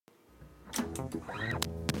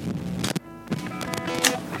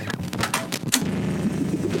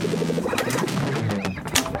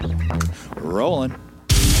Rolling.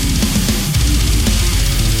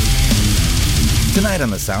 Tonight on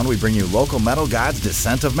The Sound, we bring you local metal gods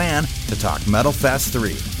Descent of Man to talk Metalfest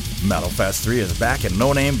III. Metalfest III is back at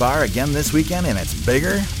No Name Bar again this weekend, and it's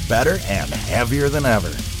bigger, better, and heavier than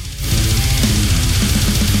ever.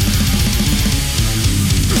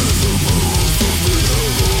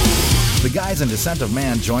 The guys in Descent of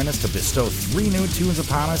Man join us to bestow 3 new tunes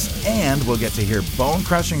upon us, and we'll get to hear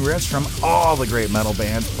bone-crushing riffs from all the great metal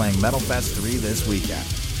bands playing Metalfest III this weekend.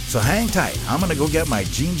 So hang tight, I'm going to go get my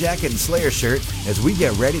jean jacket and Slayer shirt as we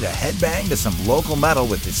get ready to headbang to some local metal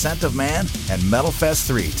with Descent of Man and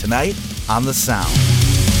Metalfest III tonight on The Sound.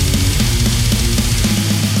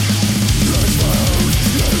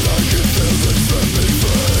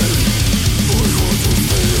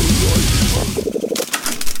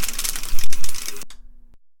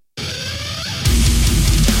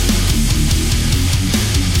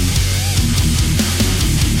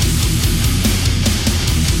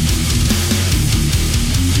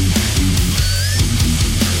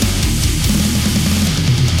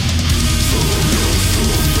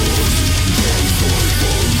 Boy,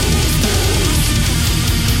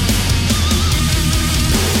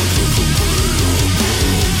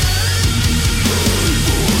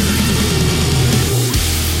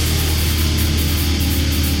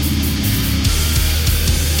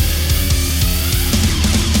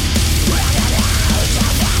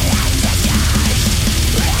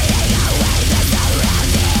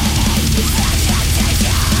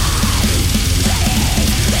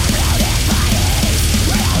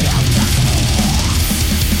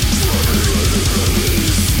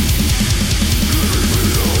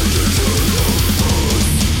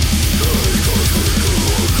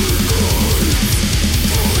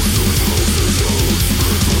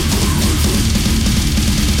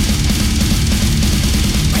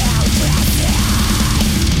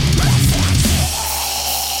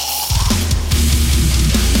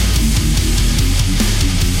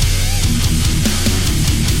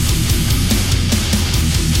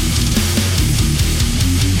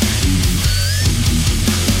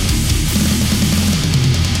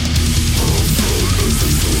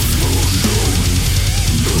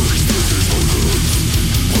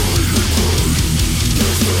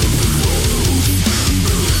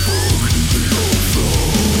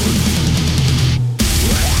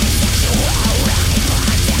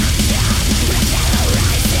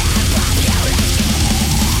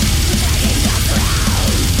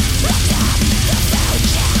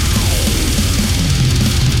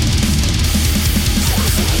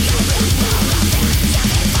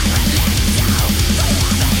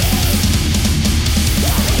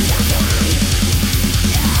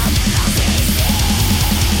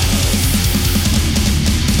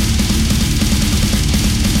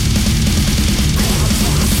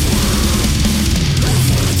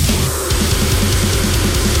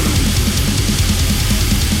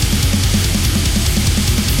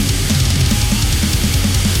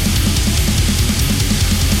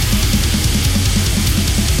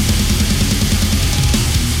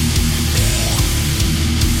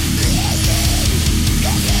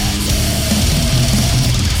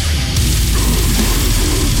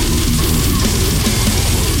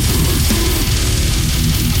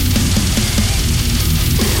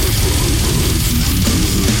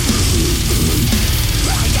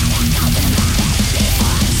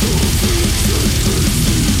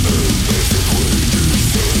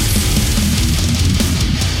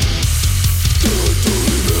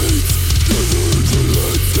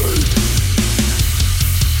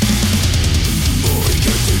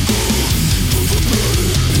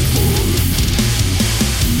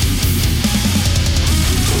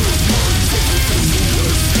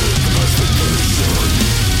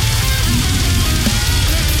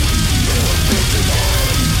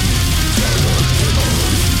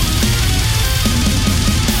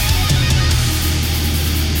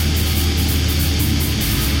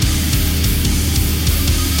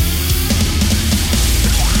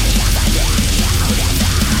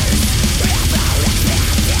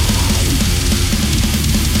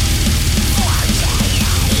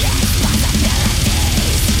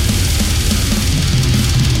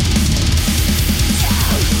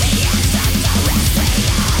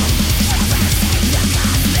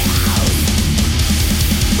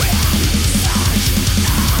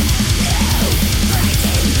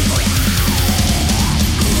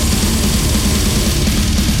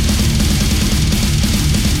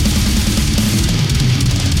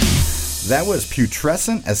 That was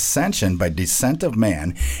Putrescent Ascension by Descent of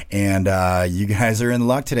Man. And you guys are in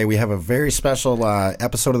luck today. We have a very special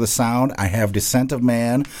episode of The Sound. I have Descent of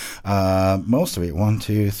Man, most of it, 1,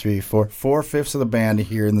 2, 3, 4, 4/5 of the band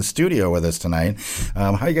here in the studio with us tonight.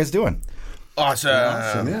 How you guys doing?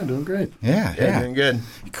 Awesome. Yeah, doing great. Yeah, doing good.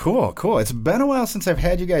 Cool. It's been a while since I've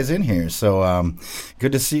had you guys in here, so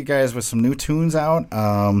good to see you guys with some new tunes out.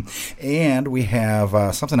 And we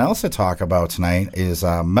have something else to talk about tonight is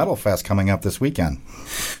Metalfest coming up this weekend.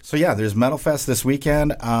 So yeah, there's Metalfest this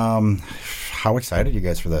weekend. How excited are you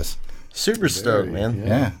guys for this? Super stoked, man.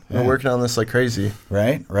 Yeah. We're working on this like crazy.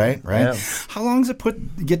 Right. Yeah. How long does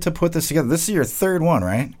it get to put this together? This is your third one,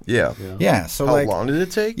 right? Yeah. Yeah. So how long did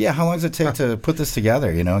it take? Yeah. How long does it take to put this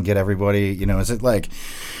together? Get everybody. Is it like?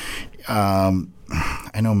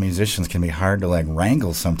 I know musicians can be hard to like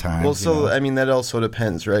wrangle sometimes. Well, so I mean that also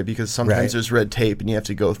depends, right? Because sometimes there's red tape, and you have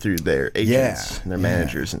to go through their agents and their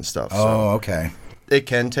managers and stuff. Oh, okay. It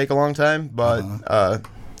can take a long time, but.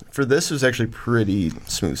 For this, it was actually pretty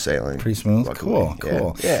smooth sailing. Pretty smooth? Luckily.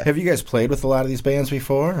 Cool. Yeah. Have you guys played with a lot of these bands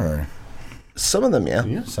before? Or? Some of them,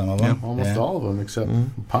 yeah. Some of them? Yeah, almost all of them, except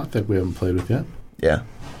Pot that we haven't played with yet. Yeah.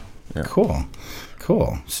 Cool.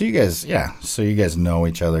 So you guys, know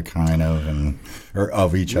each other kind of, or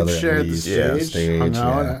of each other shared at least. the stage, hung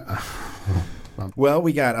out. Well,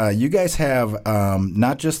 we got, you guys have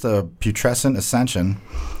not just the Putrescent Ascension.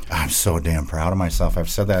 I'm so damn proud of myself. I've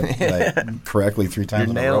said that correctly 3 times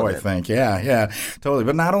in a row, I think. Yeah, totally.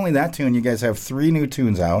 But not only that tune, you guys have 3 new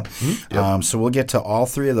tunes out. Yep. So we'll get to all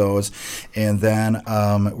 3 of those. And then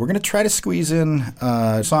we're going to try to squeeze in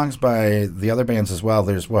songs by the other bands as well.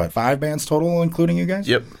 There's, 5 bands total, including you guys?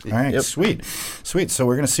 Yep. All right, yep. Sweet. So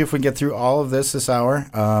we're going to see if we can get through all of this hour.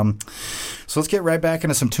 So let's get right back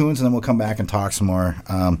into some tunes, and then we'll come back and talk some more.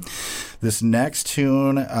 This next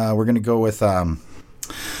tune, we're going to go with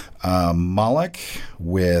Moloch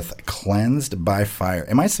with Cleansed by Fire.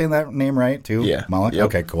 Am I saying that name right, too? Yeah. Moloch? Yep.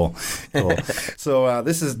 Okay, cool. So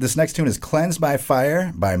this next tune is Cleansed by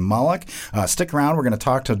Fire by Moloch. Stick around. We're going to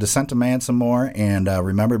talk to Descent of Man some more. And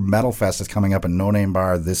remember, Metalfest is coming up at No Name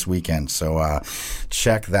Bar this weekend. So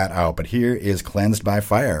check that out. But here is Cleansed by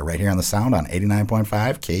Fire right here on The Sound on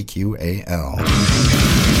 89.5 KQAL.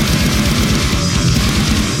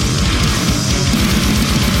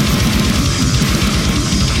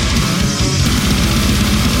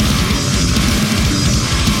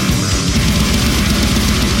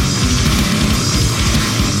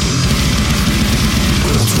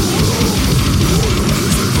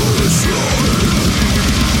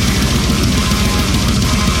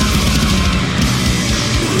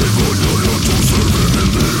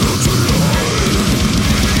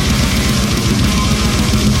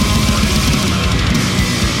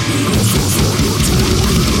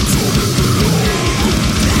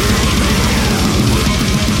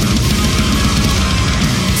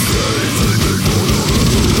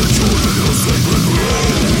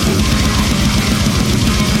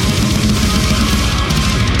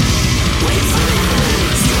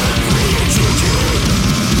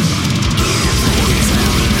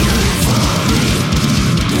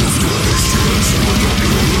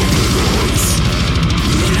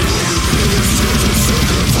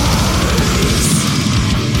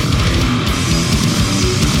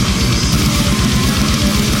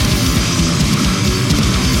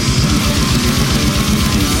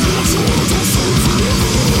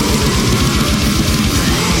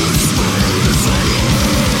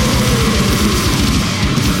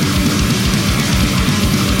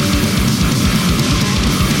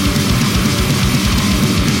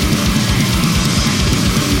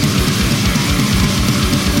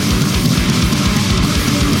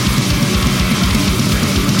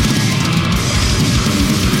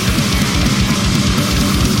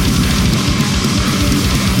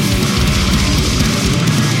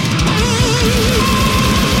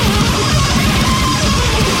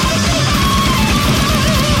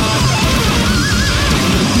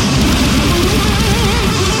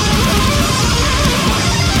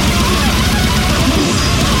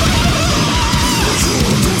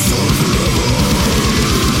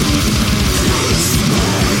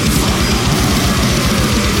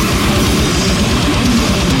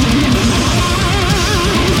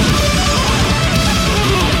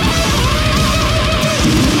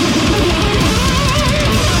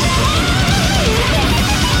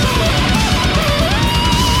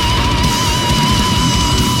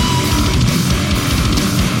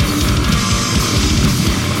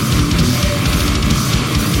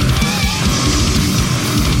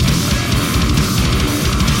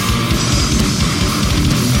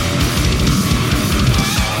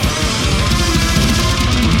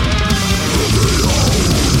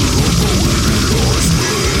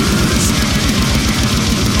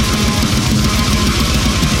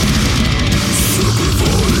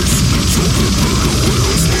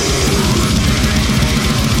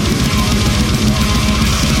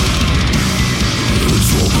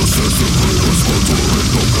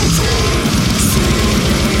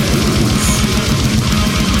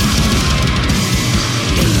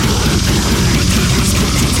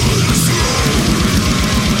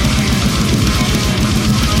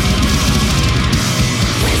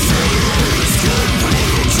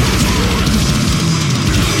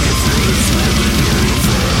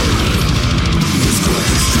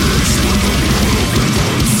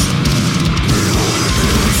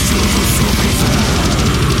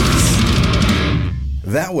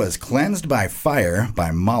 That was Cleansed by Fire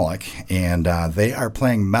by Moloch, and they are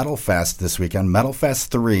playing Metalfest this weekend,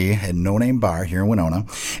 Metalfest III at No Name Bar here in Winona.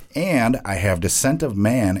 And I have Descent of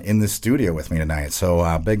Man in the studio with me tonight.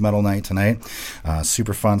 So big metal night tonight.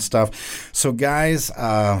 Super fun stuff. So guys,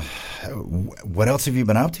 what else have you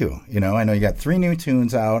been up to? You know, I know you got 3 new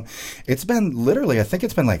tunes out. It's been literally, I think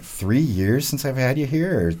it's been like 3 years since I've had you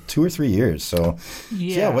here, or 2 or 3 years. So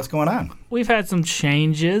yeah, what's going on? We've had some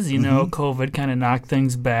changes. You know, COVID kind of knocked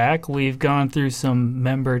things back. We've gone through some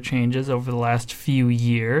member changes over the last few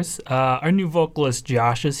years. Our new vocalist,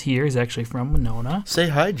 Josh, is here. He's actually from Winona. Say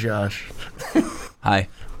hi, Josh. Hi.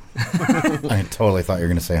 I totally thought you were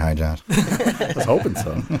going to say hi, Josh. I was hoping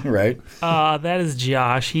so. Right? That is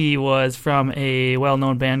Josh. He was from a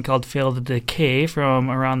well-known band called Fail to Decay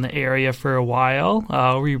from around the area for a while.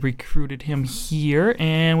 We recruited him here,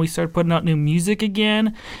 and we started putting out new music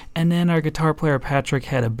again. And then our guitar player, Patrick,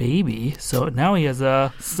 had a baby. So now he has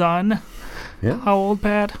a son. Yeah. How old,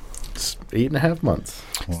 Pat? It's 8.5 months.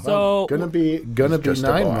 So gonna be 9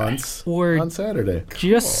 months we're on Saturday.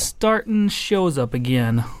 just starting shows up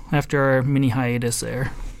again after our mini hiatus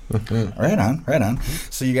there. Right on.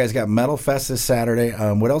 So you guys got Metal Fest this Saturday.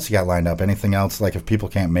 What else you got lined up? Anything else? Like if people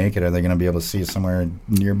can't make it, are they going to be able to see you somewhere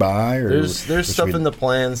nearby? Or there's stuff in the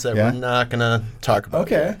plans that we're not going to talk about.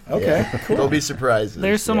 Okay, cool. There'll be surprises.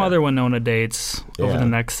 There's some other Winona dates over the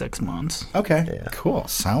next 6 months. Okay, cool.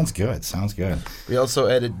 Sounds good. We also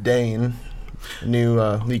added Dane, a new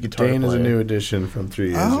lead guitar Dane player. is a new addition from 3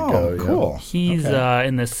 years ago. Yeah. Cool. He's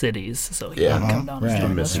in the cities, so he can come down and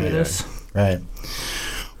join us for this. Right.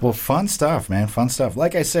 Well, fun stuff, man. Fun stuff.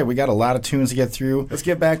 Like I said, we got a lot of tunes to get through. Let's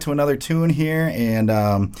get back to another tune here.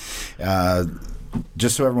 And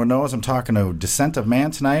just so everyone knows, I'm talking to Descent of Man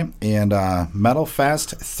tonight. And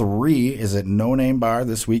Metalfest III is at No Name Bar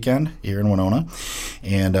this weekend here in Winona.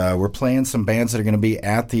 And we're playing some bands that are going to be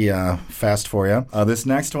at the fest for you. This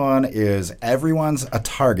next one is Everyone's a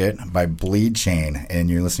Target by Bleed Chain. And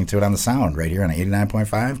you're listening to it on The Sound right here on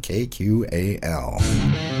 89.5 KQAL.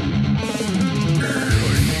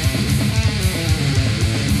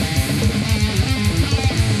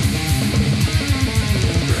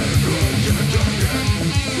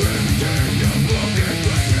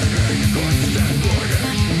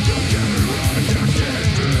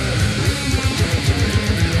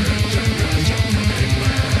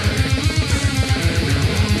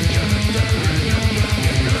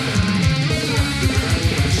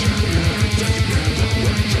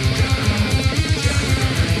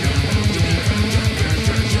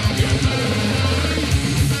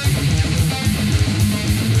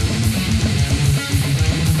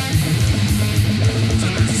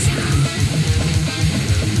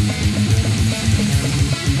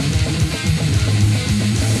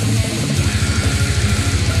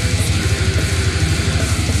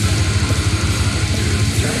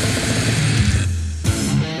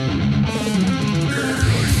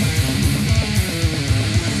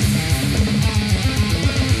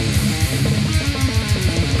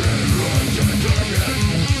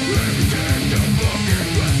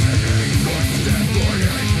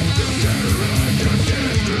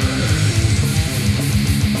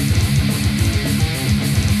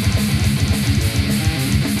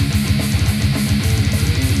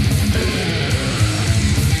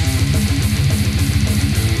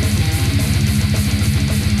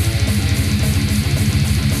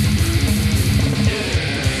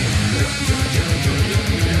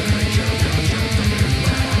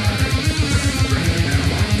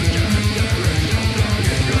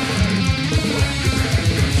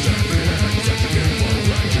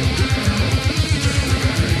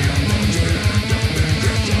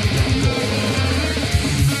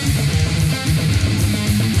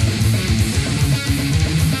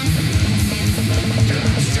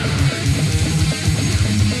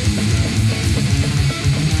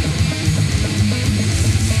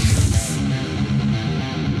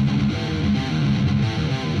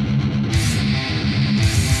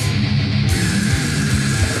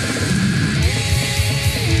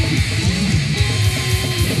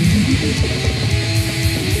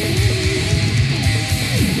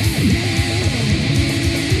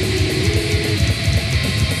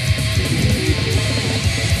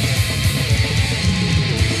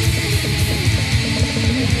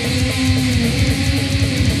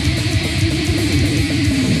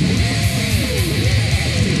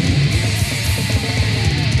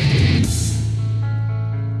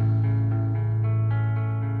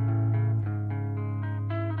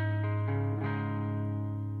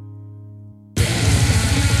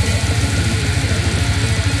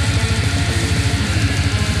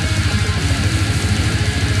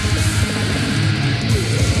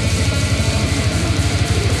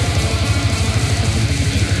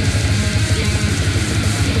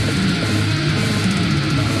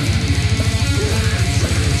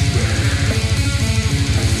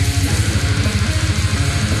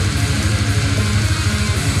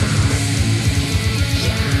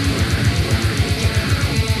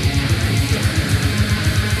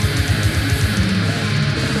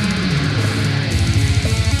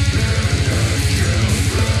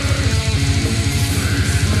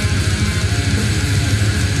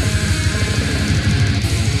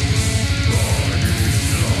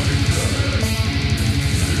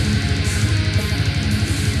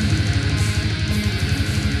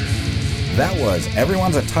 was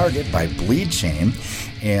Everyone's a Target by Bleed Chain.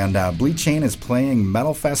 And Bleed Chain is playing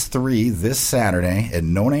Metalfest III this Saturday at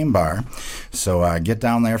No Name Bar. So get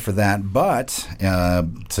down there for that. But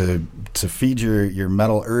to feed your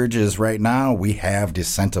metal urges right now, we have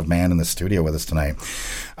Descent of Man in the studio with us tonight.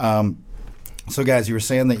 So guys, you were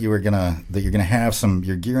saying that you're gonna have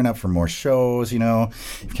you're gearing up for more shows. You know,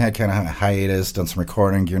 you've kind of a hiatus, done some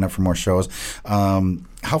recording, gearing up for more shows.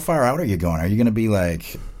 How far out are you going? Are you gonna be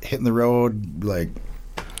like hitting the road? Like,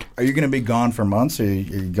 are you gonna be gone for months, or are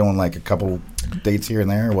you going like a couple dates here and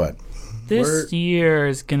there, or what? This year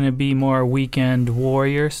is going to be more weekend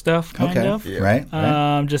warrior stuff, kind of. Yeah.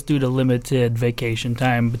 Right. Just due to limited vacation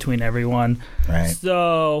time between everyone. Right.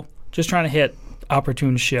 So just trying to hit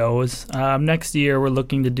opportune shows. Next year, we're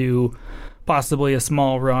looking to do possibly a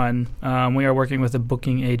small run. We are working with a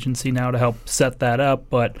booking agency now to help set that up.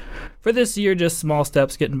 But for this year, just small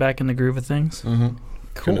steps, getting back in the groove of things. Mm-hmm.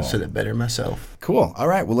 Cool. Couldn't have said it better myself. Cool. All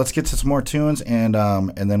right. Well, let's get to some more tunes, and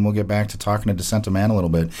then we'll get back to talking to Descent of Man a little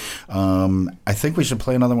bit. I think we should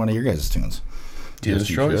play another one of your guys' tunes. Dealer's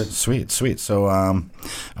choice. Sweet. So I'm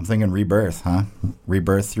thinking Rebirth, huh?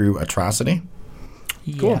 Rebirth Through Atrocity.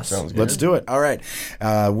 Cool. Yes. Sounds good. Let's do it. All right.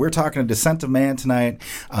 We're talking to Descent of Man tonight,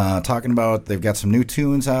 talking about they've got some new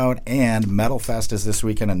tunes out, and Metalfest is this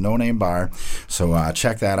weekend at No Name Bar. So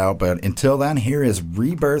check that out. But until then, here is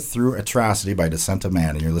Rebirth Through Atrocity by Descent of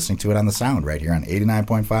Man, and you're listening to it on The Sound right here on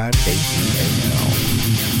 89.5 KTAL.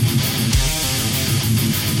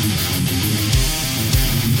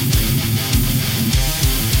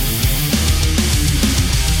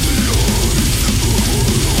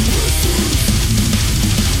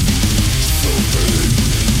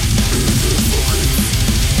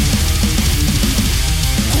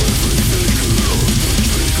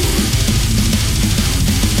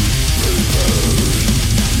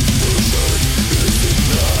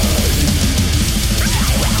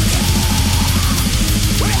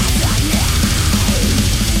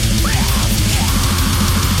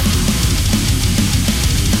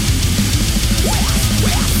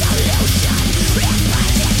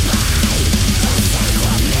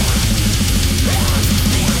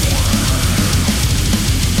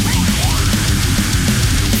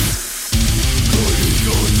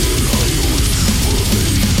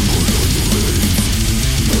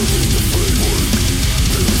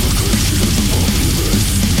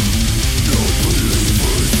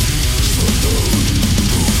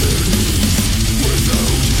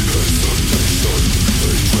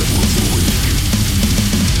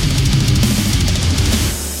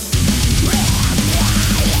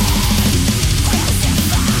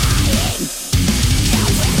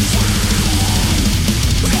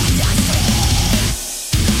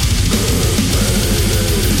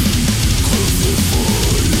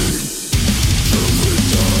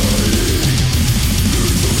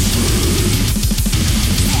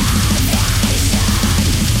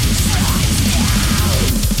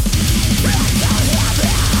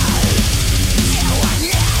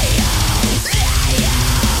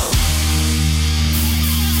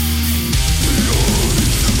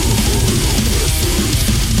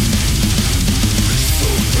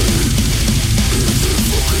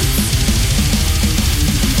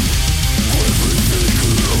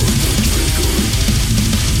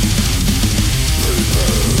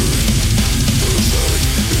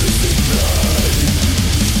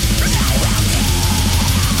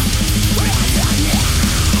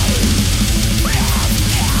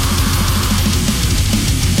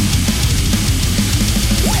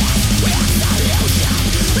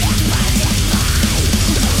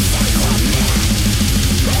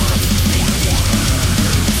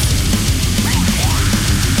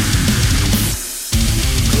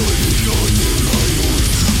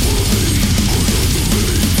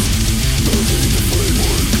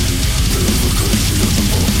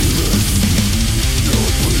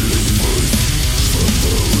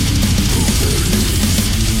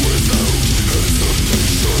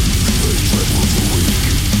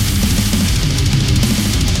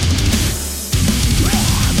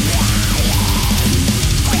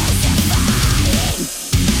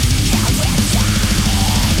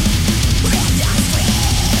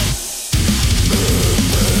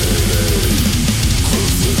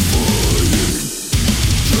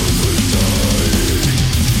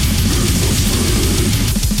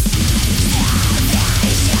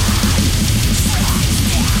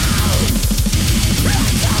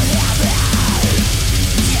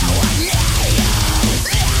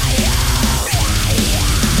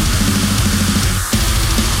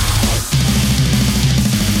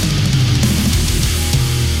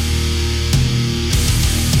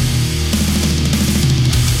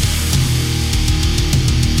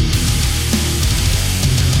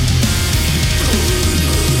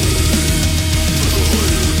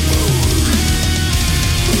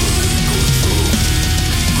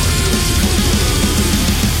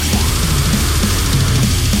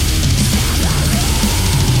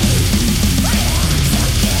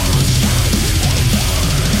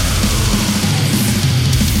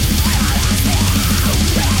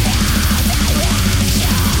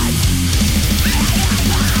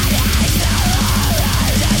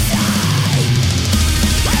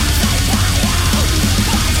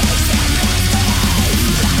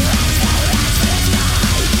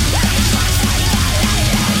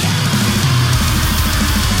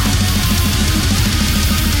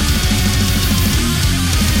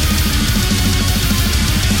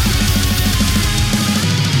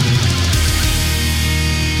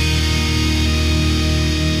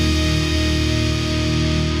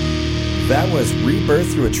 is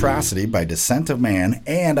Rebirth Through Atrocity by Descent of Man,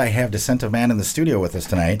 and I have Descent of Man in the studio with us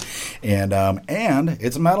tonight. And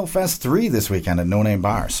it's Metalfest III this weekend at No Name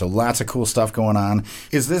Bar, so lots of cool stuff going on.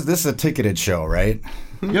 This is a ticketed show, right?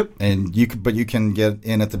 Yep. And you can get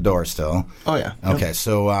in at the door still. Oh yeah. Okay, Yep.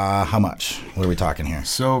 so how much? What are we talking here?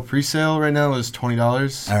 So pre-sale right now is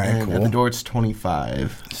 $20. All right, and cool. at the door it's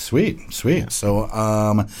 $25. Sweet. Yeah. So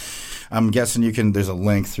I'm guessing you can. There's a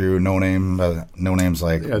link through No Name's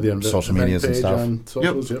like social medias and stuff. On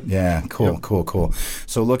socials, yep. Yeah, cool, Yep. cool.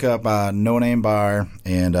 So look up No Name Bar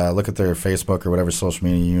and look at their Facebook or whatever social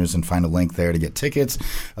media you use and find a link there to get tickets.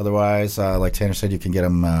 Otherwise, like Tanner said, you can get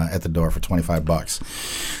them at the door for $25.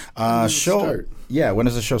 Start? Yeah, when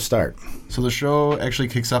does the show start? So the show actually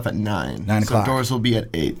kicks off at 9. 9 o'clock. So doors will be at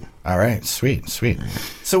 8. All right, sweet.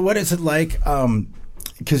 So what is it like?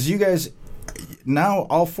 Because you guys now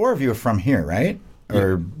all four of you are from here, right?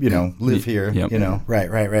 Or live here. Yep.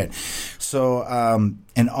 Right. So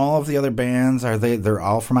and all of the other bands they're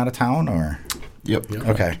all from out of town, or? Yep.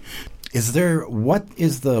 Okay. What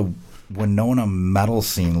is the Winona metal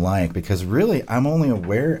scene like? Because really, I'm only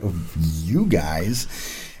aware of you guys,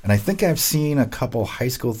 and I think I've seen a couple high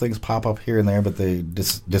school things pop up here and there, but they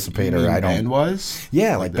dissipate, or I don't. Band-wise?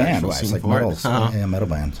 Yeah, like the actual band-wise, scene like for it? metal. Uh-huh. Yeah, metal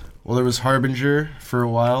bands. Well, there was Harbinger for a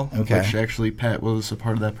while, Okay. which actually Pat was a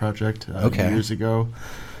part of that project Okay. years ago.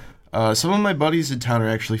 Some of my buddies in town are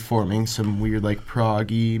actually forming some weird, like,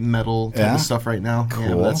 prog-y metal type Yeah? of stuff right now. Cool.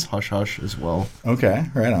 Yeah, that's Hush Hush as well. Okay,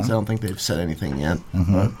 right on. So I don't think they've said anything yet.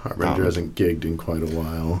 Harbinger hasn't gigged in quite a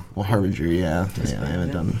while. Well, Harbinger, yeah. They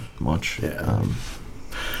haven't done much. Yeah.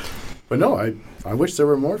 But no, I wish there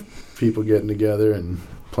were more people getting together and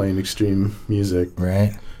playing extreme music.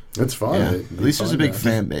 Right. It's fun. Yeah. It'd At be least there's a fun big to-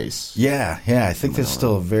 fan base. Yeah. I think there's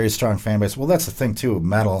still a very strong fan base. Well, that's the thing too.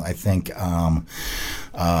 Metal, I think,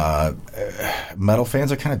 metal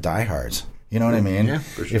fans are kind of diehards. You know what I mean? Yeah,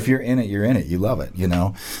 for sure. If you're in it, you're in it. You love it. Do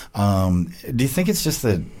you think it's just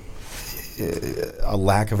a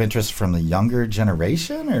lack of interest from the younger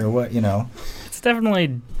generation, or what? It's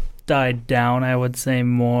definitely died down, I would say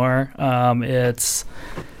more. It's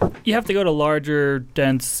you have to go to larger,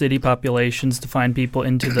 dense city populations to find people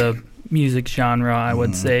into the music genre, I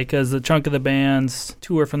would say, because the chunk of the bands,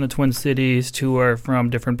 2 are from the Twin Cities, 2 are from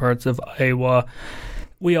different parts of Iowa.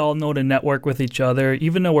 We all know to network with each other.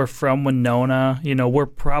 Even though we're from Winona, we're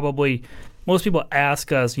probably, most people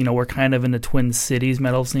ask us, we're kind of in the Twin Cities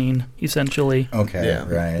metal scene, essentially. Okay, Yeah.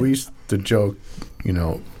 right. We used to joke,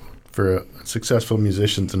 for successful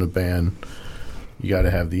musicians in a band, you got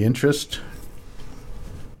to have the interest,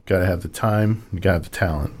 got to have the time, you got to have the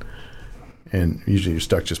talent. And usually you're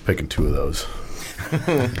stuck just picking 2 of those.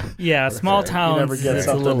 Yeah, small You towns, never get it's a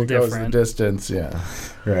something little that goes the different. distance, yeah.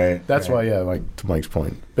 Right. That's right. why, yeah, like to Mike's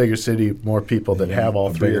point, bigger city, more people that have all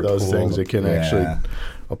a 3 of bigger those pool things to- that can yeah. actually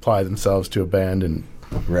apply themselves to a band and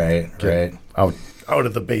Right. get out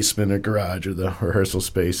of the basement or garage or the rehearsal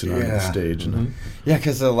space and onto the Yeah. stage. And Yeah,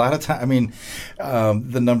 because a lot of time,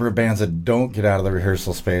 the number of bands that don't get out of the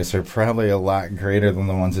rehearsal space are probably a lot greater than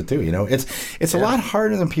the ones that do. It's a lot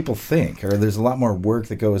harder than people think, or there's a lot more work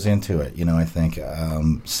that goes into it. I think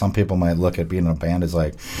some people might look at being in a band as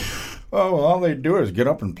like, oh, well, all they do is get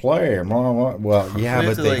up and play. Blah, blah, blah. Well, yeah, They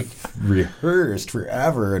have but to, they rehearsed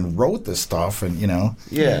forever and wrote this stuff, and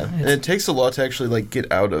Yeah, and it takes a lot to actually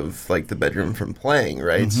get out of the bedroom from playing,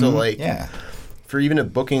 right? So yeah. for even a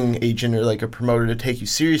booking agent or a promoter to take you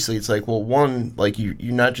seriously, it's one, you're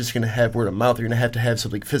not just going to have word of mouth, you're going to have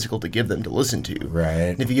something physical to give them to listen to. Right.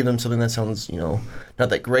 And if you give them something that sounds, not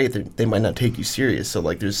that great, they might not take you serious. So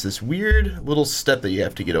there's this weird little step that you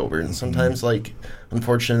have to get over, and sometimes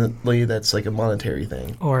unfortunately that's a monetary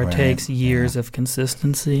thing. Or it Right. takes years of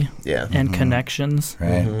consistency Yeah. and connections,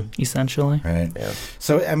 Right. essentially. Right. Yeah.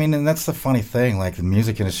 So, and that's the funny thing, the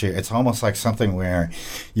music industry, it's almost like something where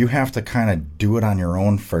you have to kind of do it on your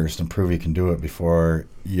own first and prove you can do it before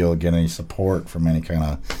you'll get any support from any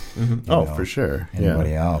kind of, for sure.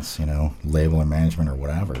 anybody else, label or management or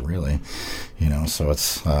whatever, really. So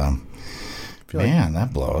it's, man,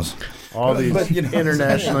 that blows. All these But,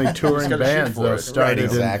 internationally touring gotta shoot bands, for though, it.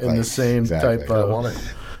 started Right, in the same type I want of...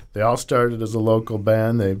 it. They all started as a local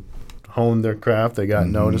band. They honed their craft. They got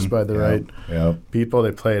noticed by the right Yep. people.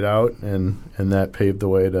 They played out, and that paved the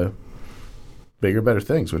way to bigger, better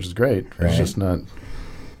things, which is great. Right. It's just not...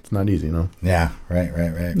 It's not easy, Yeah,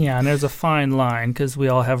 right. Yeah, and there's a fine line because we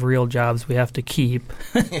all have real jobs we have to keep.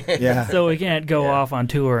 Yeah. So we can't go off on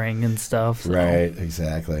touring and stuff. So. Right,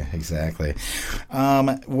 exactly.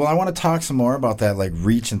 Well, I want to talk some more about that,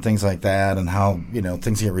 reach and things like that, and how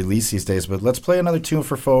things get released these days. But let's play another tune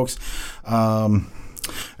for folks.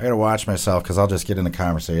 I got to watch myself because I'll just get into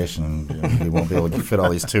conversation and we won't be able to fit all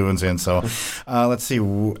these tunes in. So let's see.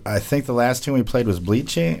 I think the last tune we played was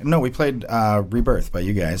Bleaching. No, we played Rebirth by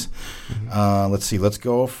you guys. Let's see. Let's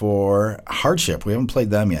go for Hardship. We haven't played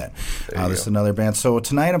them yet. This is another band. So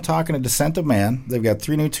tonight I'm talking to Descent of Man. They've got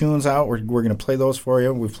 3 new tunes out. We're going to play those for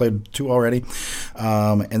you. We've played 2 already.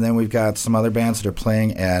 And then we've got some other bands that are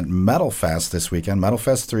playing at Metalfest this weekend.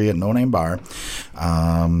 Metalfest III at No Name Bar.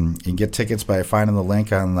 You can get tickets by finding the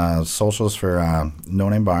link on the socials for No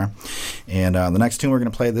Name Bar. And the next tune we're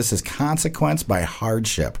going to play, this is Consequence by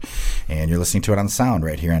Hardship. And you're listening to it on Sound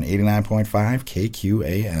right here on 89.5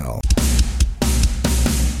 KQAL.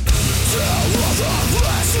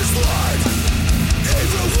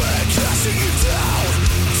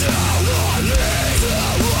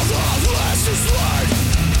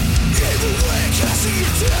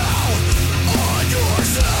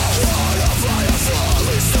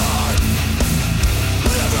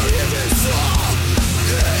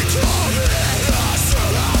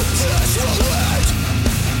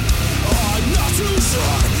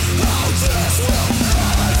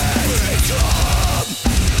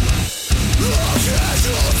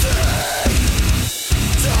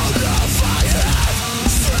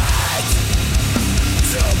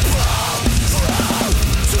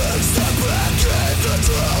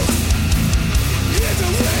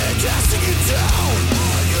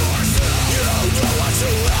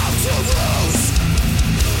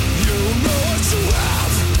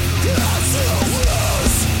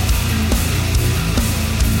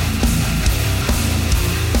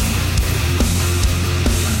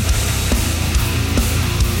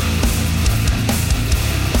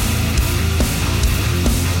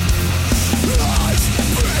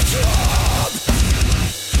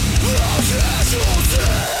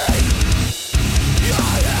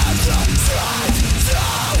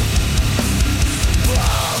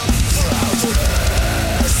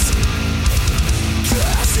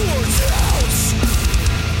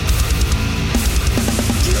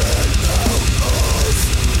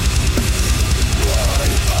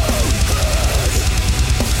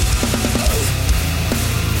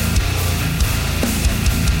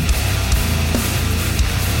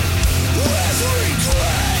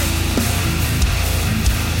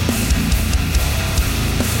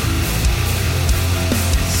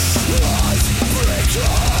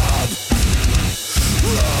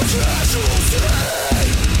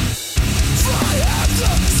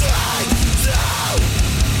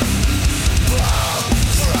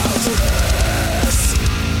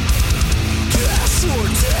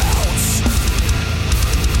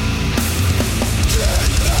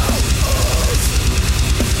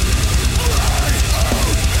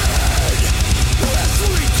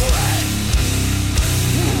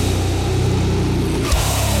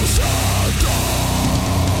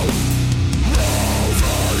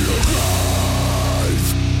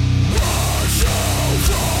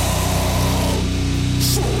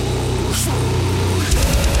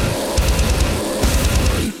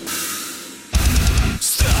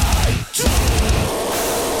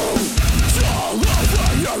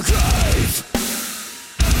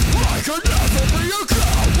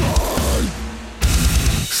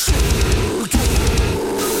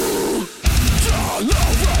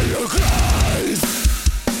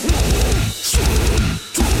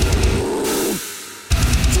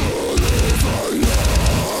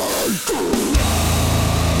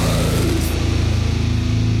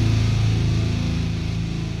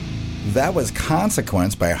 That was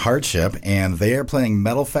Consequence by Hardship, and they are playing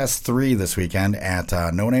Metalfest III this weekend at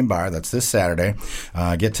No Name Bar. That's this Saturday.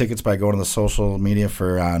 Get tickets by going to the social media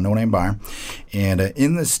for No Name Bar. And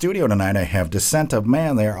in the studio tonight, I have Descent of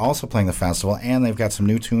Man. They are also playing the festival, and they've got some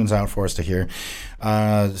new tunes out for us to hear.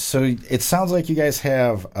 So it sounds like you guys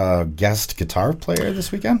have a guest guitar player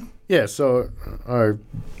this weekend? Yeah, so our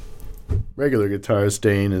regular guitarist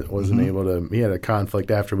Dane wasn't able to. He had a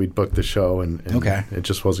conflict after we'd booked the show, and it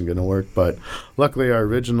just wasn't going to work. But luckily, our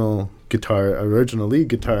original lead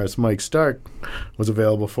guitarist Mike Stark was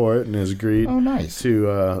available for it and has agreed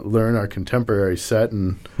to learn our contemporary set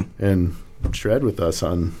and shred with us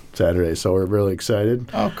on Saturday. So we're really excited.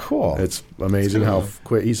 Oh, cool! It's amazing how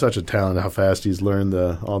quick he's such a talent. How fast he's learned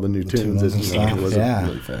all the new tunes.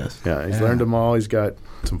 Really fast. Yeah, he's learned them all. He's got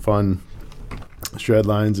some fun shred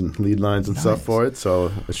lines and lead lines and stuff for it,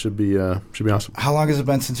 so it should be awesome. How long has it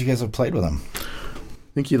been since you guys have played with him?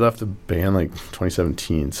 I think he left the band like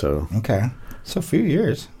 2017, so so a few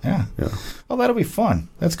years. Yeah. Oh, that'll be fun.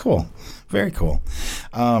 That's cool. Very cool.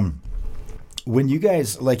 When you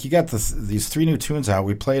guys you got these 3 new tunes out,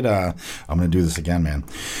 we played I'm going to do this again, man.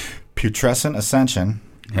 Putrescent Ascension,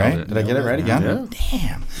 Right? Did I get it right again? Yeah.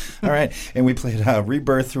 Damn. All right. And we played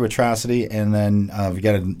Rebirth Through Atrocity, and then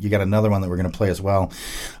you got another one that we're going to play as well.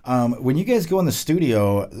 When you guys go in the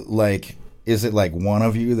studio, like, is it like one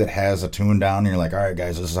of you that has a tune down and you're like, all right,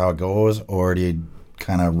 guys, this is how it goes? Or do you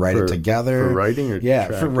kind of write it together? For writing or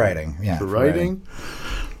tracking? For writing. Yeah, for writing.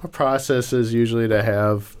 Our process is usually to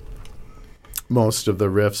have most of the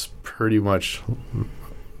riffs pretty much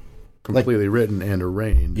completely written and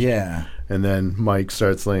arranged. Yeah. And then Mike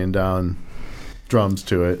starts laying down drums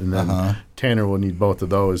to it, and then Tanner will need both of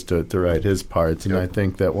those to write his parts. And I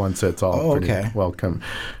think that once it's all pretty well come,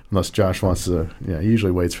 unless Josh wants to, he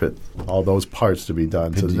usually waits for all those parts to be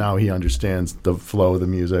done. So now he understands the flow of the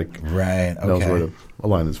music. Right. Okay. Knows where to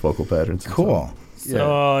align his vocal patterns. Cool.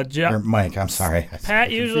 So, Or Mike, I'm sorry.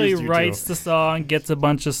 Pat usually writes the song, gets a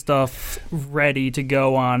bunch of stuff ready to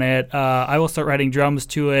go on it. I will start writing drums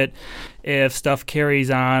to it. If stuff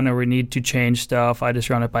carries on or we need to change stuff, I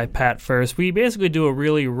just run it by Pat first. We basically do a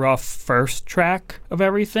really rough first track of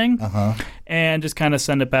everything and just kind of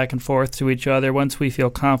send it back and forth to each other. Once we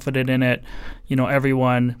feel confident in it,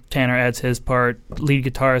 everyone, Tanner adds his part, lead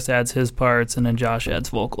guitarist adds his parts, and then Josh adds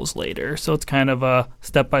vocals later. So it's kind of a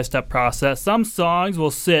step-by-step process. Some songs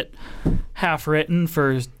will sit half-written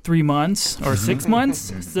for 3 months or 6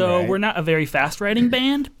 months, so we're not a very fast-writing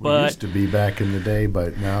band. But we used to be back in the day,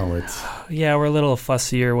 but now it's... Yeah, we're a little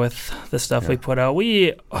fussier with the stuff we put out.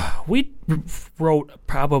 We wrote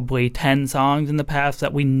probably 10 songs in the past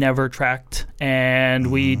that we never tracked, and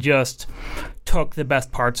we just took the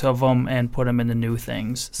best parts of them and put them into new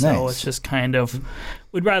things. So it's just kind of,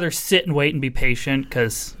 we'd rather sit and wait and be patient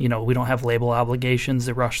because, we don't have label obligations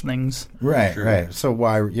to rush things. Right, right. So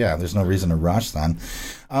there's no reason to rush then.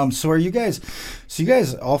 So you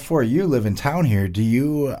guys, all four of you live in town here. Do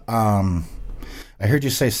you, I heard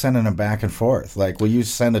you say sending them back and forth. Like, will you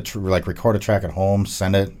send record a track at home,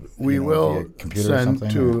 send it We will via computer or send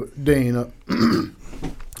something? to Dane,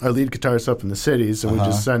 our lead guitarist up in the cities, and we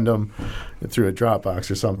just send them through a Dropbox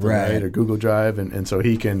or something, right? Or Google Drive, and so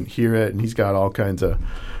he can hear it, and he's got all kinds of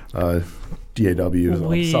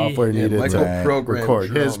DAWs, software needed to record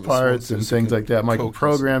his parts and things like that. Michael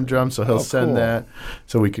program drums, so he'll send that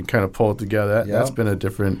so we can kind of pull it together. That's been a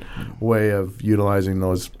different way of utilizing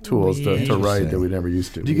those tools to write that we never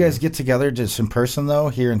used to. Do you guys get together just in person, though,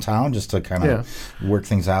 here in town, just to kind of work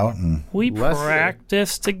things out? And we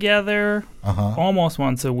practice together almost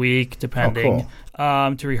once a week, depending,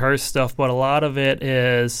 to rehearse stuff. But a lot of it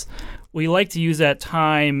is we like to use that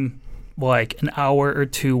time, like an hour or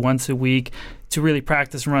two once a week, to really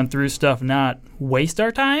practice and run through stuff, not waste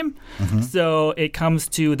our time. So it comes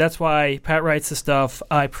to, that's why Pat writes the stuff,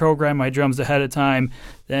 I program my drums ahead of time,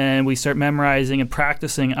 then we start memorizing and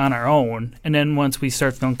practicing on our own, and then once we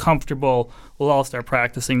start feeling comfortable, we'll all start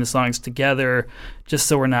practicing the songs together, just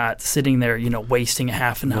so we're not sitting there, wasting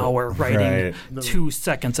half an hour writing 2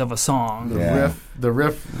 seconds of a song. The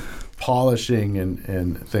riff polishing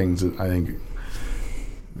and things, I think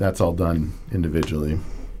that's all done individually.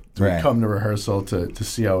 So we come to rehearsal to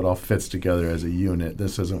see how it all fits together as a unit.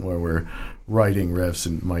 This isn't where we're writing riffs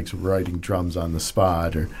and Mike's writing drums on the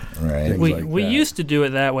spot or things like that. We used to do it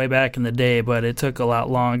that way back in the day, but it took a lot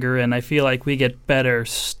longer, and I feel like we get better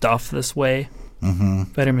stuff this way.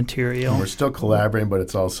 Better material. And we're still collaborating, but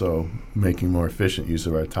it's also making more efficient use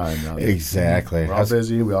of our time now. Exactly. We're all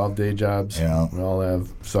busy. We all have day jobs. We all have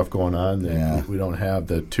stuff going on. We don't have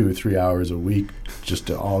the 2-3 hours a week just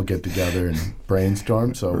to all get together and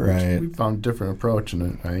brainstorm. So we found a different approach,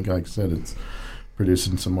 and I think, like I said, it's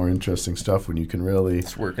producing some more interesting stuff when you can really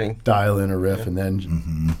dial in a riff and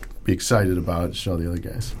then be excited about it, show the other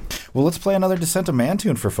guys. Well, let's play another Descent of Man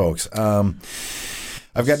tune for folks.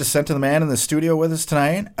 I've got Descent of the Man in the studio with us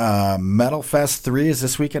tonight. Metalfest III is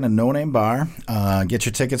this weekend at No Name Bar. Get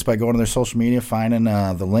your tickets by going to their social media, finding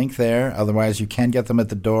the link there. Otherwise, you can get them at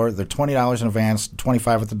the door. They're $20 in advance,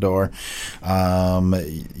 $25 at the door.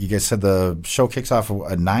 You guys said the show kicks off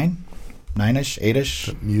at 9? 9-ish,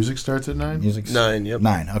 8-ish? Music starts at 9? Music's 9, yep.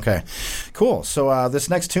 9, okay. Cool. So this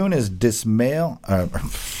next tune is Dismal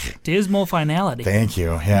Finality. Thank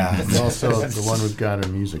you, yeah. It's also the one we've got our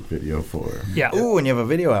music video for. Yeah. Ooh, and you have a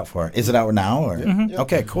video out for it. Is it out now? Or?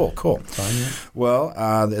 Okay, cool. Fine, yeah. Well,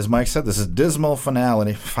 as Mike said, this is Dismal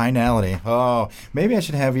Finality. Oh, maybe I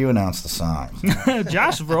should have you announce the song.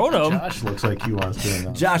 Josh wrote them. Josh looks like he wants to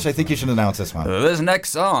announce. Josh, I think you should announce this one. This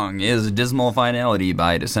next song is Dismal Finality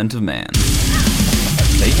by Descent of Man.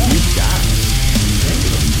 Thank you, Josh.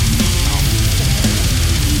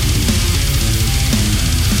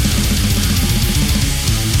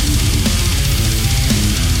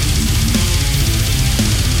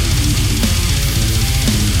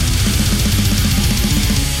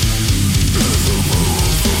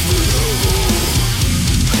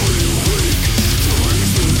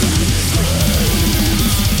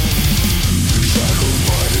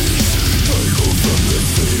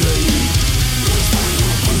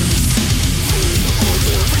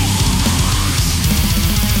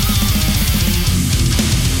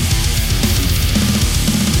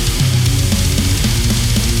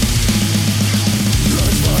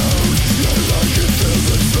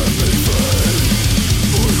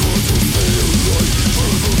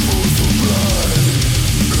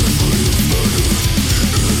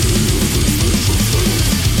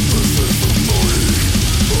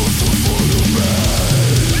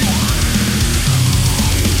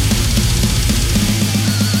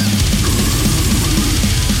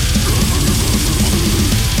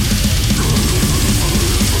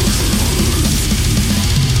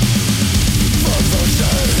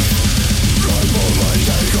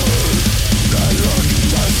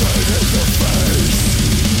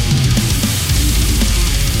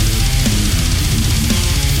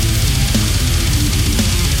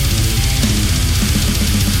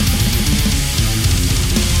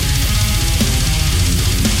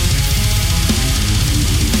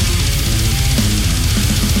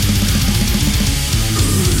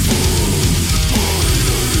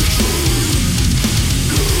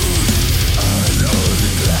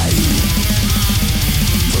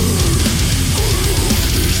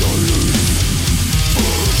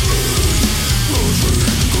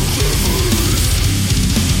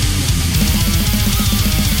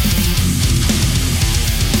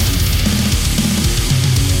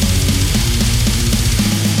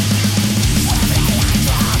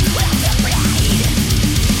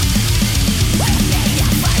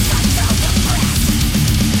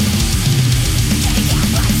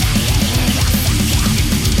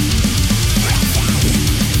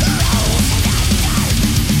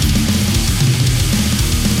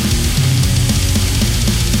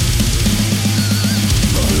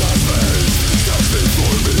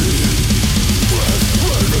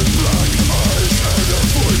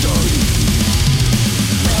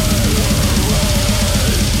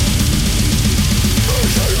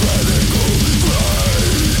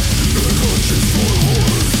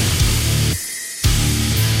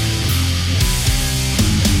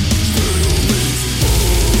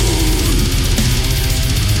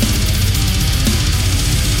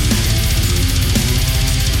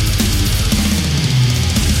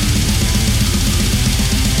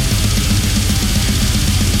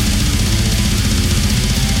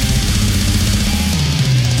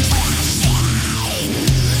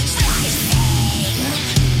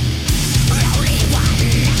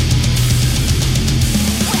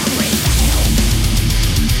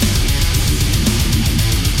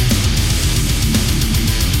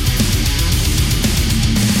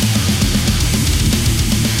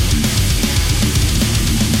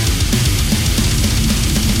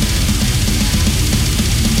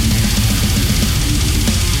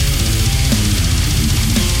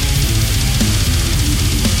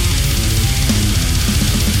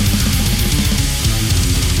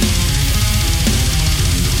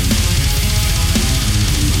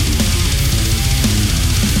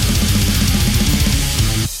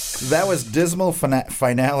 That was Dismal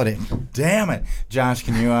Finality. Damn it, Josh!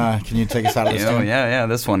 Can you take us out of this? Yeah.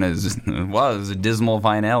 This one was Dismal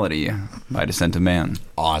Finality by Descent of Man.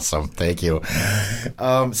 Awesome, thank you.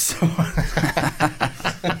 So,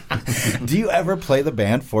 do you ever play the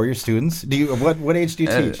band for your students? What age do you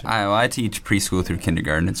teach? I teach preschool through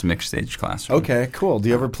kindergarten. It's a mixed age classroom. Okay, cool. Do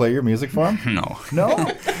you ever play your music for them? No. No?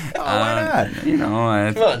 Oh, why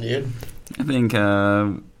not? Come on, dude. I think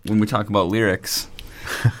when we talk about lyrics,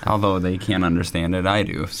 although they can't understand it, I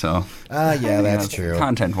do. So. Yeah, that's true.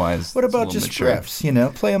 Content-wise. What about just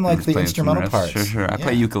riffs? Play them like the instrumental parts. Sure. I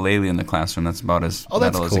play ukulele in the classroom. That's about as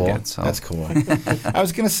metal as it gets. So. That's cool. I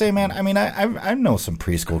was gonna say, man. I mean, I know some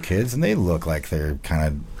preschool kids, and they look like they're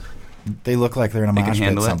They look like they're in a mosh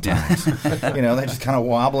pit sometimes. Yeah. They just kind of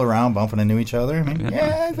wobble around, bumping into each other. I mean,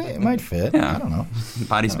 I think it might fit. Yeah. I don't know.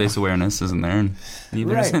 Body space awareness isn't there, and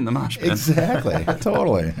neither is in the mosh pit. Exactly.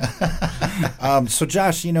 Totally. So,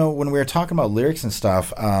 Josh, when we were talking about lyrics and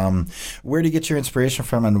stuff, where do you get your inspiration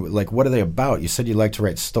from, and what are they about? You said you like to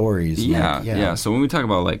write stories. Yeah. So when we talk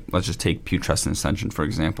about let's just take Putrescent Ascension for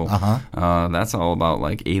example. That's all about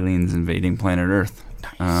aliens invading planet Earth.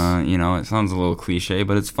 Nice. It sounds a little cliche,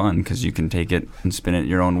 but it's fun because you can take it and spin it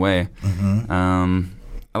your own way.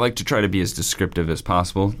 I like to try to be as descriptive as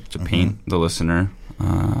possible to paint the listener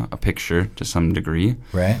a picture to some degree.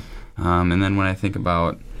 Right. And then when I think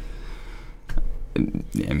about,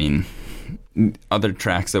 other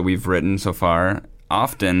tracks that we've written so far,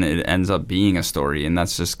 often it ends up being a story, and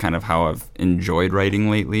that's just kind of how I've enjoyed writing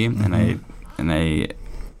lately. And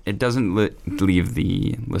it doesn't leave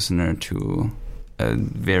the listener to a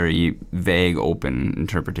very vague, open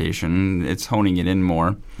interpretation. It's honing it in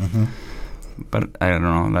more. But I don't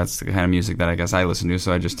know. That's the kind of music that I guess I listen to,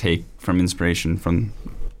 so I just take from inspiration from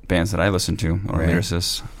bands that I listen to or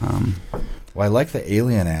lyricists. Well, I like the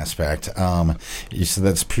alien aspect. You said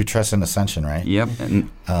that's Putrescent Ascension, right? Yep.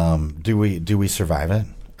 And, do we survive it?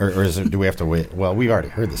 Or is it, do we have to wait? Well, we've already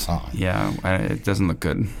heard the song. Yeah, it doesn't look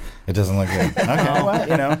good. It doesn't look good.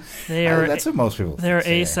 Okay, well, that's what most people They're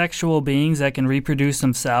say. Asexual beings that can reproduce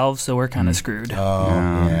themselves, so we're kind of screwed. Oh,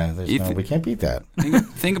 yeah. We can't beat that.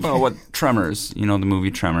 Think about what Tremors, the movie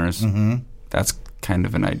Tremors, that's kind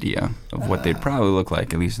of an idea of what they'd probably look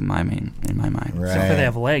like, at least in my mind. Right. Except for they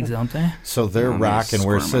have legs, don't they? So they're rock and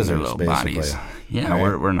we're scissors, basically. Bodies. Yeah,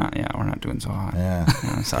 right? we're not doing so hot. Yeah.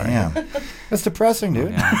 Sorry. Damn. That's depressing,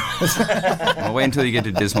 dude. Well, wait until you get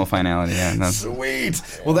to Dismal Finality. Yeah, sweet.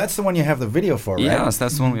 Well, that's the one you have the video for, right? Yes,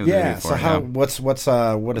 that's the one we have the video for.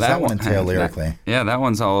 So what does that one entail lyrically? That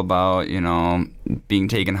one's all about, being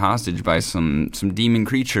taken hostage by some demon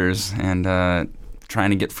creatures and trying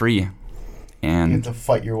to get free. And you have to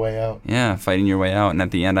fight your way out. Yeah, fighting your way out. And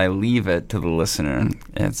at the end, I leave it to the listener.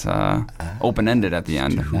 It's open-ended at the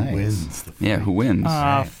end. Who wins? Who wins?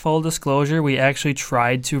 Full disclosure, we actually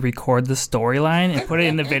tried to record the storyline and put it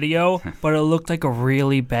in the video, but it looked like a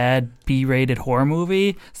really bad B-rated horror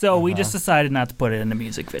movie. So we just decided not to put it in the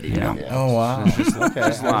music video. Yeah. Oh, wow.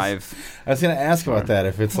 Just live. I was going to ask about that,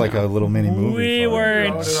 if it's like a little mini movie. We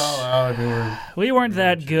weren't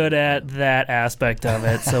that good at that aspect of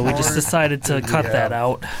it, so we just decided to cut that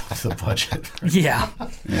out. That's the budget. Yeah.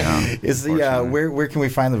 Is the where can we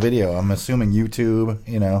find the video? I'm assuming YouTube,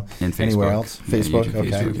 anywhere else? Facebook?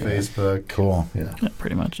 YouTube, Facebook. Cool. Yeah,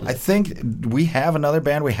 pretty much. I think we have another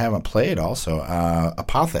band we haven't played also,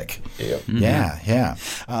 Apothic. Yep. Yeah.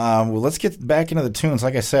 Well, let's get back into the tunes.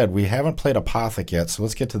 Like I said, we haven't played Apothic yet, so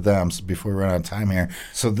let's get to them before we run out of time here.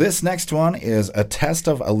 So this next one is A Test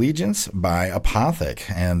of Allegiance by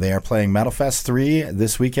Apothic, and they are playing Metalfest III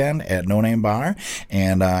this weekend at No Name Bar.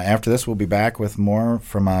 And after this, we'll be back with more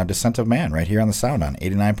from Descent of Man right here on the Sound on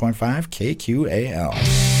 89.5 KQAL.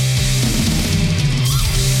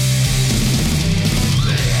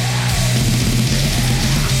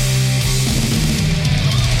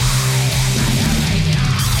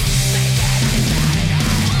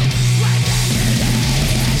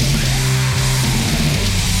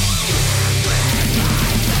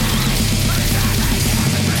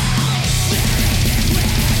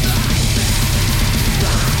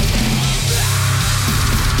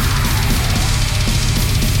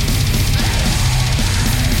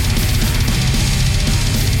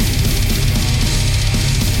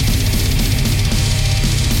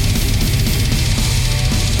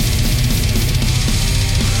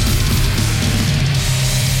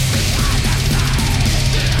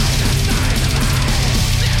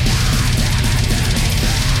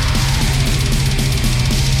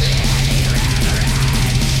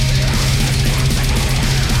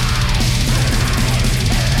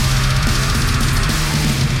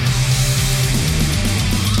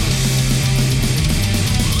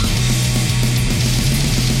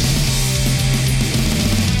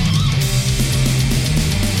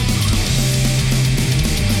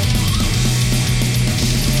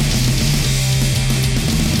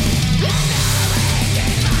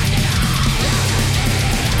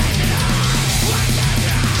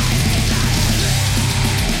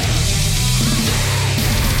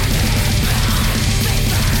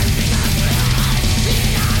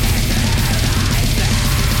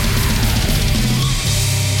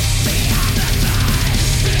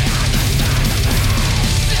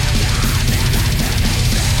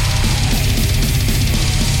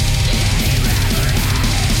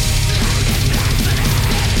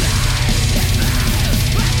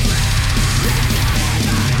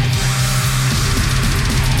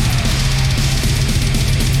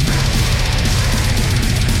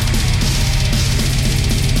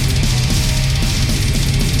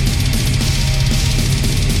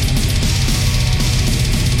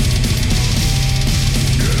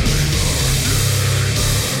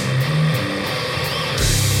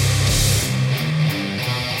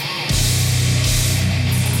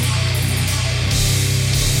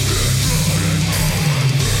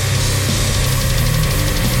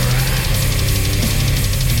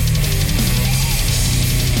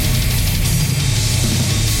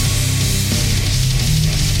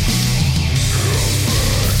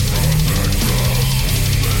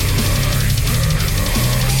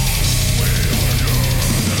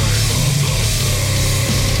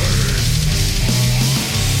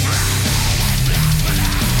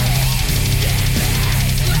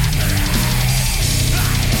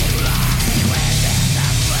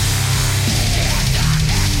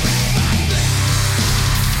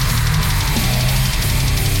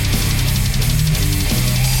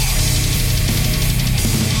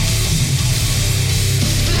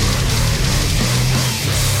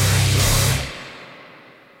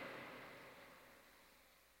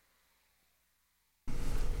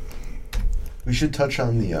 We should touch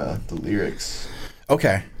on the lyrics.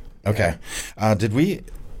 Okay. Did we?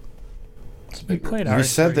 We played We ours.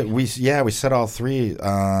 said that we said all three,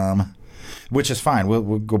 which is fine.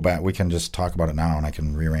 We'll go back. We can just talk about it now, and I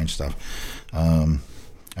can rearrange stuff. All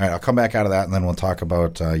right, I'll come back out of that, and then we'll talk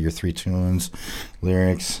about your 3 tunes,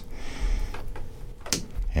 lyrics,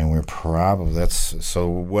 and we're probably so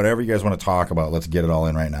whatever you guys want to talk about. Let's get it all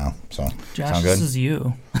in right now. So Josh, sound good? this is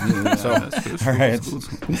you. So all right.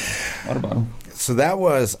 What about him? So that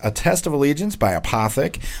was A Test of Allegiance by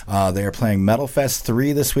Apothic. They are playing Metalfest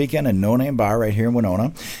III this weekend in No Name Bar right here in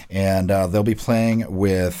Winona. And they'll be playing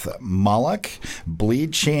with Moloch,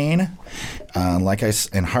 Bleed Chain,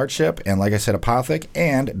 and Hardship, and like I said, Apothic,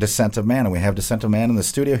 and Descent of Man. And we have Descent of Man in the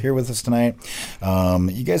studio here with us tonight.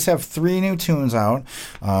 You guys have 3 new tunes out.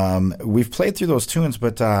 We've played through those tunes,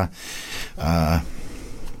 but...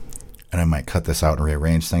 and I might cut this out and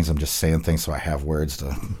rearrange things. I'm just saying things so I have words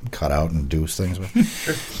to cut out and do things with.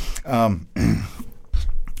 And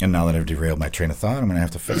now that I've derailed my train of thought, I'm going to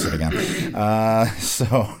have to fix it again.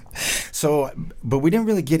 But we didn't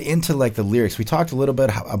really get into like the lyrics. We talked a little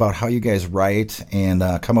bit about how you guys write and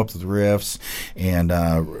come up with riffs and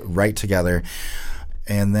write together.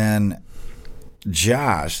 And then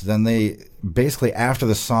Josh, then they basically after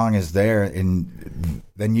the song is there, and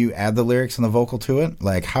then you add the lyrics and the vocal to it.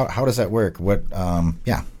 Like how does that work? What?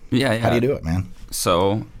 Yeah. How do you do it, man?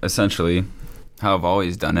 So essentially, how I've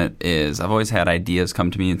always done it is I've always had ideas come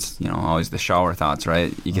to me. It's always the shower thoughts,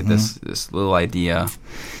 right? You get this little idea,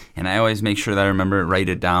 and I always make sure that I remember it, write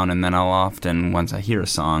it down, and then I'll often once I hear a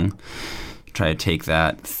song, try to take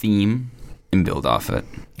that theme and build off it.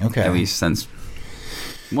 Okay. At least since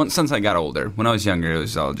I got older. When I was younger, it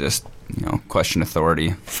was all just question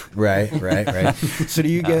authority. Right. So do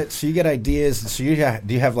you get ideas? So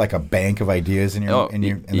do you have like a bank of ideas in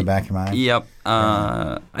the back of your mind? Yep.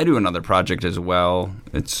 I do another project as well.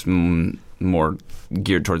 It's more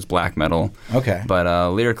geared towards black metal. Okay.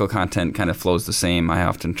 But lyrical content kind of flows the same. I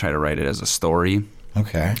often try to write it as a story.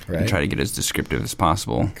 Okay. Right. And try to get as descriptive as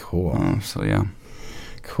possible. Cool. So yeah.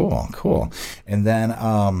 Cool. And then,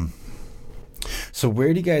 so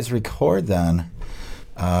where do you guys record then?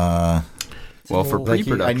 Well, for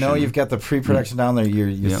pre-production, I know you've got the pre-production down there.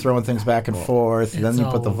 You're throwing things back and forth. Then you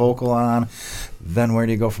put the vocal on. Then where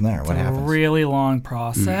do you go from there? What happens? A really long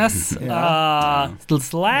process.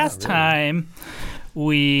 This last time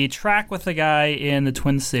we track with a guy in the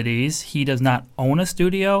Twin Cities. He does not own a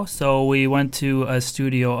studio, so we went to a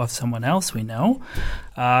studio of someone else we know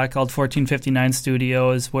called 1459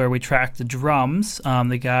 Studios, where we tracked the drums.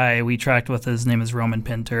 The guy we tracked with, his name is Roman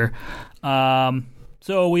Pinter.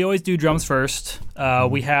 So we always do drums first.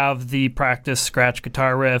 We have the practice scratch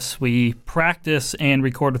guitar riffs. We practice and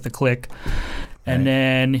record with the click. And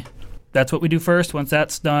then that's what we do first. Once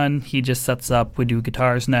that's done, he just sets up. We do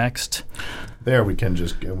guitars next. There we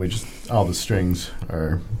just all the strings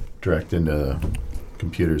are direct into the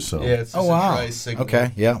computers. So it's just a dry signal.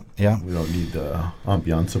 Okay, yeah. We don't need the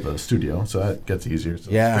ambiance of a studio, so that gets easier. So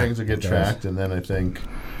the strings will get tracked, and then I think...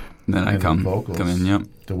 Then I come in, yep.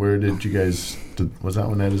 So where did you guys... was that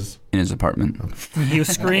one at his... In his apartment. He was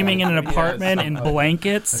screaming in an apartment in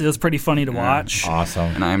blankets. It was pretty funny to watch.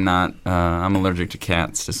 Awesome. And I'm not... I'm allergic to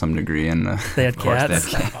cats to some degree, and they had cats.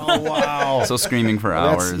 They had cats. Oh, wow. So screaming for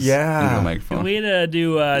hours into the microphone. And we had to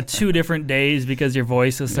do 2 different days because your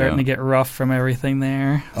voice is starting to get rough from everything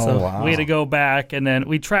there. So we had to go back, and then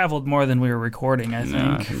we traveled more than we were recording, I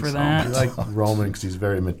think for that. I like Roman because he's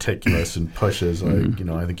very meticulous and pushes. Like,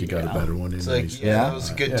 I think you got a better one in. It's like, that was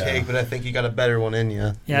a good take, but I think you got a better one in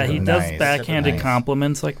you. Yeah, he does backhanded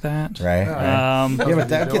compliments like that. Right. But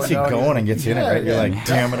that gets you going and gets you in it, right? You're like,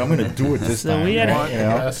 damn it, I'm going to do it this time. We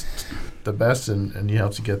had the best, and he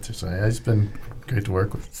helps you get through. So he's been great to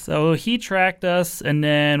work with. So he tracked us, and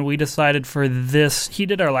then we decided for this, he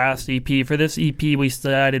did our last EP. For this EP, we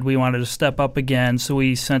decided we wanted to step up again, so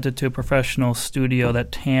we sent it to a professional studio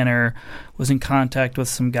that Tanner was in contact with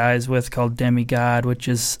some guys with called Demigod, which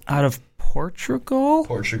is out of Portugal,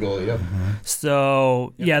 yep.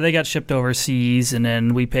 So, they got shipped overseas, and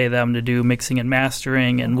then we pay them to do mixing and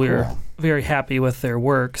mastering, and we were very happy with their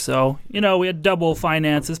work. So, we had double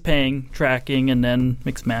finances paying tracking and then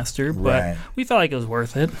mix master, but we felt like it was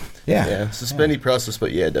worth it. Yeah, it's a spendy process,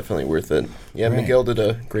 but definitely worth it. Yeah, Miguel did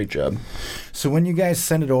a great job. So when you guys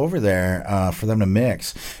send it over there for them to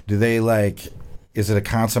mix, do they is it a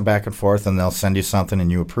constant back and forth, and they'll send you something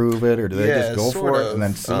and you approve it, or do they just go for it and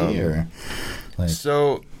then see?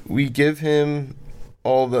 So we give him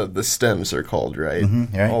all the stems are called, right?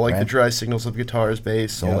 Mm-hmm, all the dry signals of guitars,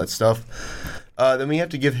 bass, all that stuff. Then we have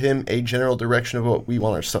to give him a general direction of what we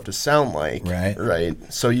want our stuff to sound like. Right.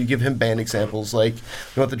 So you give him band examples like,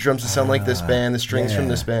 you want the drums to sound like this band, the strings from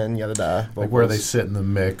this band, yada da. Like where they sit in the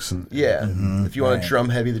mix. And if you want a drum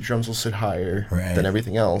heavy, the drums will sit higher than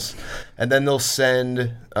everything else. And then they'll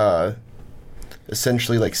send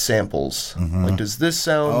essentially like samples. Like, does this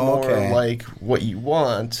sound more like what you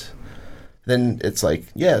want? Then it's like,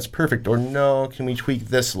 yeah, it's perfect. Or no, can we tweak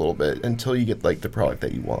this a little bit until you get like the product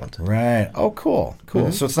that you want? Right. Oh, cool.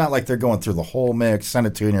 So it's not like they're going through the whole mix, send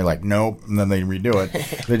it to you, and you're like, nope, and then they redo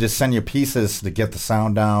it. They just send you pieces to get the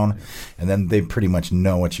sound down, and then they pretty much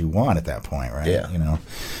know what you want at that point, right? Yeah. You know.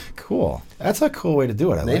 Cool. That's a cool way to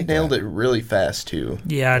do it. They nailed it really fast too.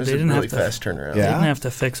 Yeah, they didn't really have to fast turnaround. They didn't have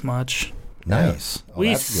to fix much. Nice. Oh, we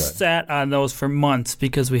that's good. sat on those for months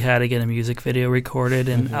because we had to get a music video recorded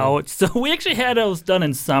and out. So we actually had those done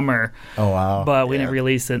in summer. Oh, wow. But we didn't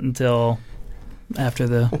release it until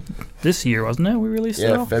after this year, wasn't it? We released it.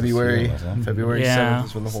 Yeah, February 7th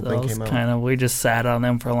is when the whole thing came out. We just sat on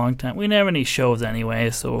them for a long time. We didn't have any shows anyway,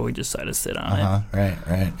 so we decided to sit on it.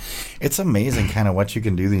 Right. It's amazing kind of what you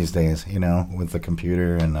can do these days, you know, with the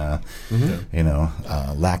computer and, you know,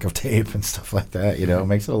 lack of tape and stuff like that. You know, it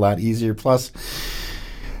makes it a lot easier. Plus,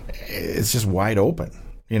 it's just wide open.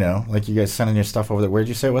 You know, like you guys sending your stuff over there. Where'd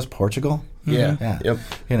you say it was? Portugal? Yeah. Yep.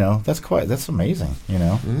 You know, that's amazing, you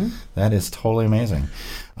know. That is totally amazing.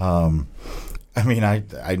 I mean, I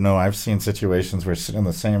know I've seen situations where sitting in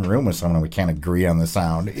the same room with someone and we can't agree on the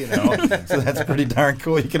sound, you know. So that's pretty darn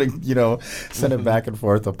cool. You can, you know, send it back and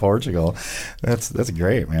forth to Portugal. That's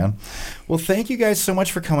great, man. Well, thank you guys so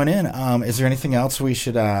much for coming in. Is there anything else we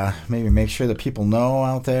should maybe make sure that people know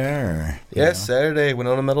out there? Or, yeah, Saturday,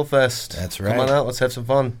 Winona Metal Fest. That's right. Come on out. Let's have some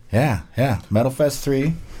fun. Yeah. Metalfest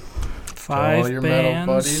III. 5 all your bands.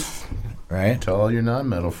 metal buddies. Right. To all your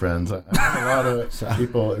non-metal friends. I know a lot of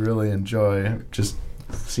people really enjoy just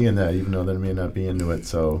seeing that, even though they may not be into it.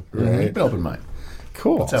 So keep an open mind.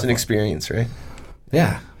 Cool. It's an experience, right?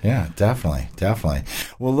 Yeah, definitely.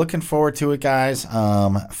 Well, looking forward to it, guys.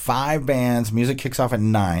 5 bands. Music kicks off at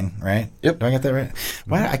 9, right? Yep. Do I get that right?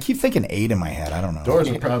 Why I keep thinking 8 in my head. I don't know. Doors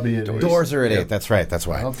are probably at Doors are at 8. That's right. That's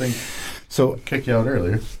why. I don't think so. Kick you out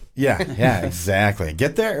earlier. Yeah, exactly.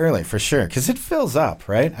 Get there early for sure, because it fills up,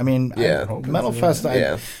 right? I mean, Metalfest.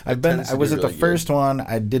 I was at the first one.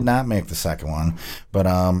 I did not make the second one, but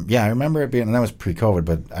I remember it being. And that was pre-COVID,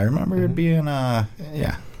 but I remember it being.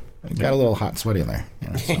 It got a little hot and sweaty in there. You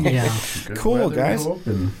know, so. Yeah. Cool, guys.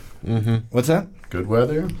 What's that? Good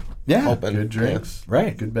weather. Yeah. Open. Good drinks. Yeah.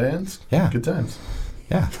 Right. Good bands. Yeah. Good times.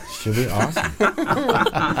 Yeah, should be awesome.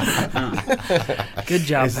 Good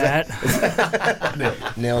job, Pat.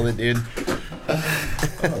 Nailed it, dude.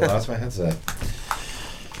 I lost my headset.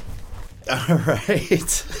 All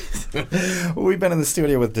right. We've been in the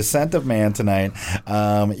studio with Descent of Man tonight.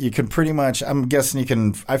 You can pretty much, I'm guessing you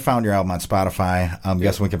can, I found your album on Spotify. I'm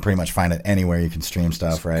guessing we can pretty much find it anywhere you can stream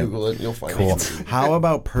stuff, Just right? Google it, you'll find cool. it. How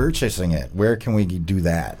about purchasing it? Where can we do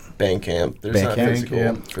that? Bandcamp. There's not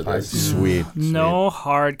physical for this. Sweet. No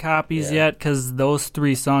hard copies yet, because those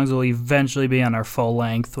 3 songs will eventually be on our full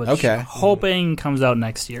length, which hoping comes out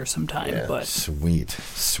next year sometime. Yeah. But Sweet.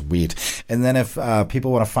 And then if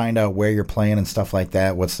people want to find out where you're playing and stuff like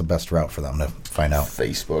that, what's the best route for them to find out?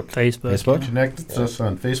 Facebook. Connect with us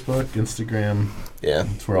on Facebook, Instagram. Yeah.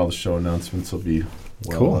 That's where all the show announcements will be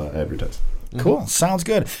advertised. Cool. Sounds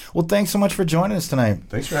good. Well, thanks so much for joining us tonight.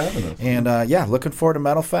 Thanks for having us. And, looking forward to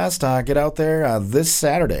Metalfest. Get out there this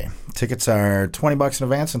Saturday. Tickets are $20 in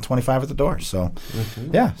advance and $25 at the door. So,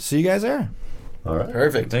 see you guys there. All right.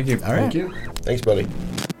 Perfect. Thank you. All right. Thank you. Thanks, buddy.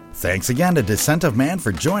 Thanks again to Descent of Man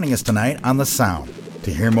for joining us tonight on The Sound.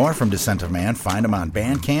 To hear more from Descent of Man, find them on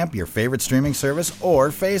Bandcamp, your favorite streaming service, or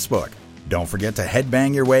Facebook. Don't forget to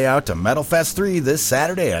headbang your way out to Metalfest 3 this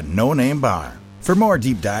Saturday at No Name Bar. For more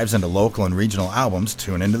deep dives into local and regional albums,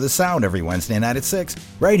 tune into The Sound every Wednesday night at 6,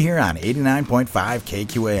 right here on 89.5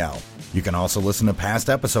 KQAL. You can also listen to past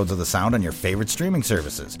episodes of The Sound on your favorite streaming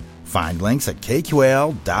services. Find links at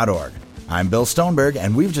kqal.org. I'm Bill Stoneberg,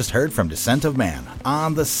 and we've just heard from Descent of Man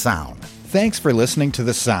on The Sound. Thanks for listening to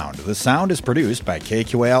The Sound. The Sound is produced by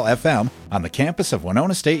KQAL-FM on the campus of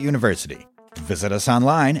Winona State University. Visit us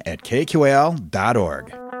online at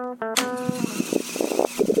kqal.org.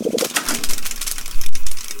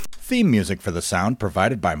 Theme music for The Sound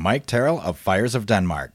provided by Mike Terrell of Fires of Denmark.